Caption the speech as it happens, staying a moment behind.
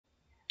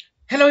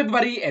Hello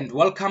everybody and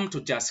welcome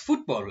to Just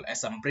Football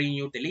as I'm bringing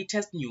you the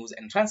latest news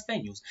and transfer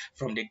news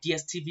from the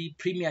DStv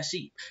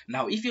Premiership.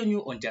 Now if you're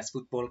new on Just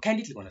Football,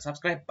 kindly click on the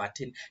subscribe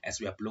button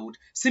as we upload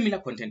similar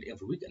content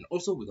every week, and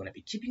also we're going to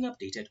be keeping you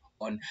updated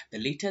on the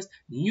latest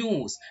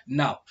news.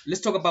 Now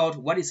let's talk about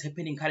what is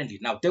happening currently.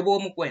 Now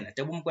Tebogo Mokoena,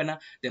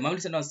 the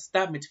Mamelodi Sundowns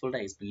star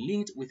midfielder, has been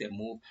linked with a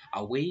move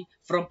away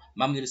from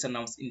Mamelodi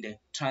Sundowns in the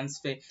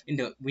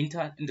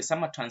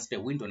summer transfer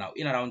window. Now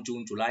in around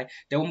June, July,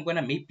 Tebogo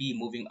Mokoena may be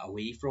moving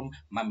away from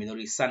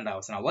Mamelodi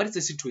Sundowns. Now, what is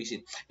the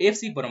situation?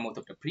 AFC Bournemouth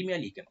of the Premier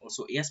League and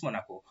also AS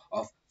Monaco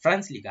of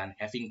France Ligue 1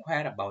 have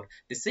inquired about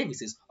the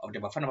services of the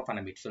Bafana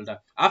midfielder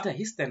after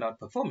his standout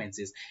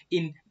performances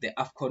in the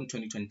AFCON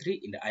 2023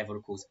 in the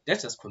Ivory Coast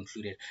that just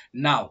concluded.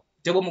 Now,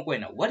 Tebogo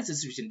Mokoena, what is the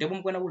situation?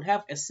 Tebogo Mokoena will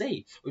have a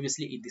say,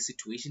 obviously, in this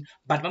situation,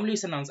 but Mamelodi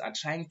Sundowns are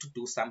trying to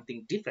do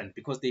something different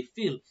because they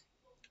feel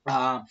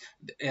uh,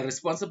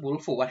 responsible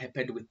for what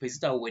happened with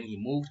Pesita when he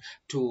moved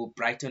to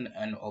Brighton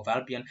and of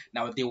Albion.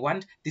 Now they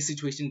want this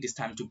situation this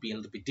time to be a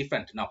little bit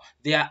different. Now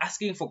they are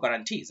asking for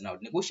guarantees. Now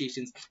in the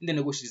negotiations,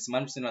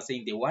 Mamelodi are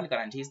saying they want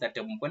guarantees that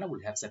Mokoena will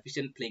have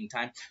sufficient playing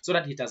time so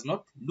that he does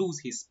not lose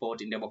his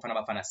spot in the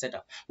Bafana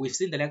setup. We've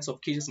seen the likes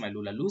of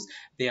Kaizer lose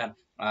their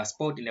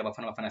spot in the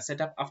Bafana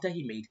setup after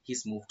he made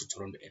his move to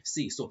Toronto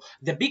FC. So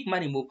the big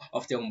money move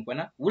of Tebogo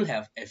Mokoena will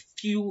have a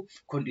few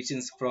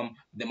conditions from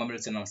the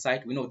Mamelodi Sundowns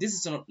side. We know this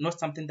is not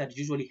something that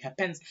usually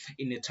happens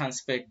in a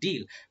transfer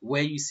deal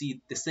where you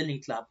see the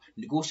selling club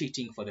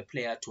negotiating for the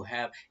player to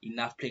have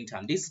enough playing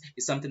time. This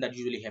is something that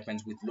usually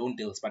happens with loan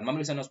deals, but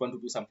Mamelodi Sundowns want to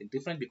do something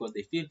different because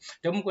they feel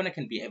Tebogo Mokoena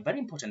can be a very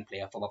important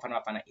player for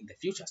Bafana in the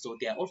future. So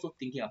they are also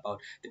thinking about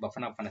the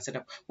Bafana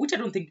setup, which I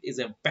don't think is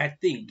a bad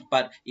thing,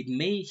 but it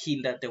may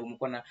hinder Tebogo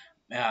Mokoena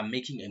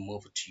making a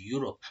move to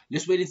Europe.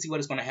 Let's wait and see what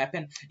is going to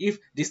happen. If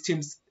these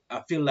teams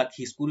feel like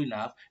he's good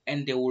enough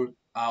and they will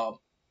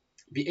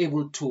be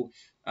able to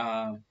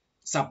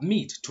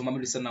submit to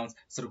Mamelodi Sundowns'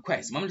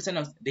 request. Mamelodi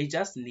Sundowns, they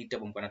just need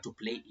Tebogo Mokoena to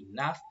play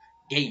enough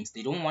games.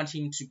 They don't want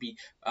him to be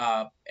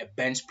a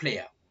bench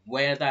player.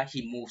 Whether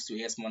he moves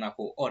to AS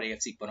Monaco or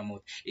AFC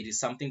Bournemouth, it is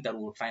something that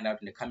we'll find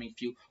out in the coming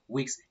few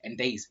weeks and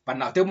days. But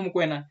now, Tebogo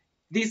Mokoena,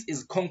 this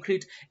is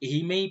concrete.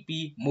 He may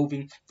be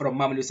moving from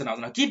Mamelodi Sundowns.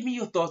 Now, give me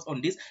your thoughts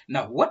on this.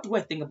 Now, what do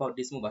I think about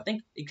this move? I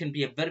think it can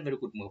be a very, very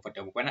good move for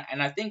Tebogo Mokoena.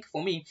 And I think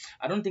for me,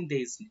 I don't think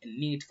there is a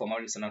need for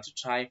Mamelodi Sundowns to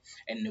try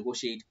and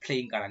negotiate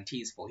playing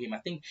guarantees for him. I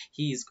think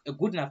he is a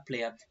good enough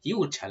player. He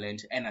will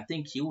challenge, and I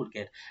think he will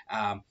get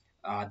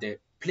the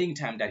playing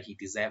time that he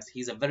deserves.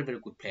 He's a very, very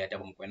good player,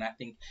 Tebogo Mokoena. I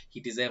think he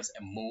deserves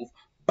a move.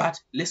 But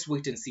let's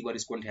wait and see what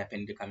is going to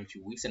happen in the coming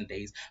few weeks and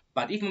days.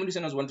 But if Mamelodi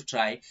Sundowns want to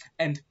try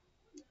and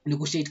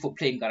negotiate for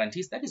playing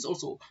guarantees, that is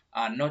also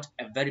not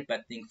a very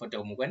bad thing for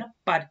Tebogo Mokoena,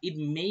 but it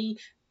may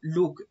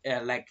look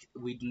like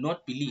we do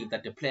not believe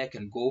that the player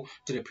can go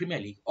to the Premier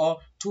League or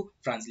to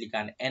France Ligue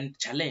 1 and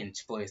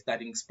challenge for a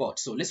starting spot.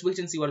 So let's wait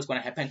and see what is going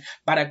to happen.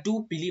 But I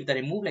do believe that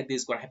a move like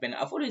this is going to happen.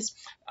 I've always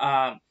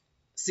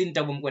seen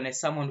Tebogo Mokoena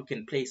as someone who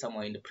can play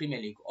somewhere in the Premier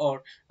League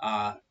or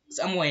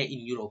somewhere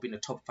in Europe in the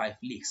top 5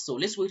 leagues. So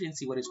let's wait and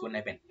see what is going to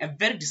happen. A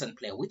very decent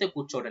player with a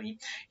good shot on him.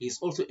 He's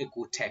also a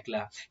good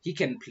tackler. He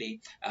can play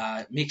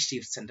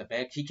makeshift centre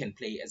back. He can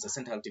play as a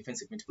central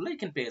defensive midfielder. He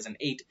can play as an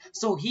 8.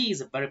 So he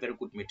is a very, very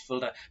good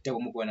midfielder,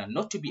 Tebogo Mokoena,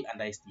 not to be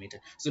underestimated.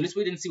 So let's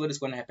wait and see what is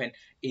going to happen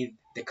in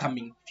the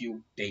coming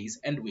few days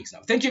and weeks. Now,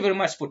 thank you very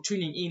much for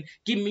tuning in.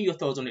 Give me your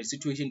thoughts on the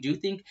situation. Do you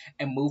think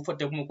a move for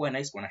Tebogo Mokoena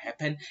is going to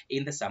happen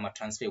in the summer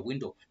transfer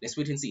window? Let's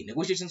wait and see.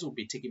 Negotiations will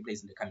be taking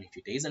place in the coming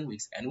few days and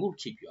weeks, and we'll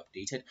keep you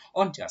updated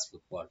on Just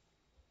Football.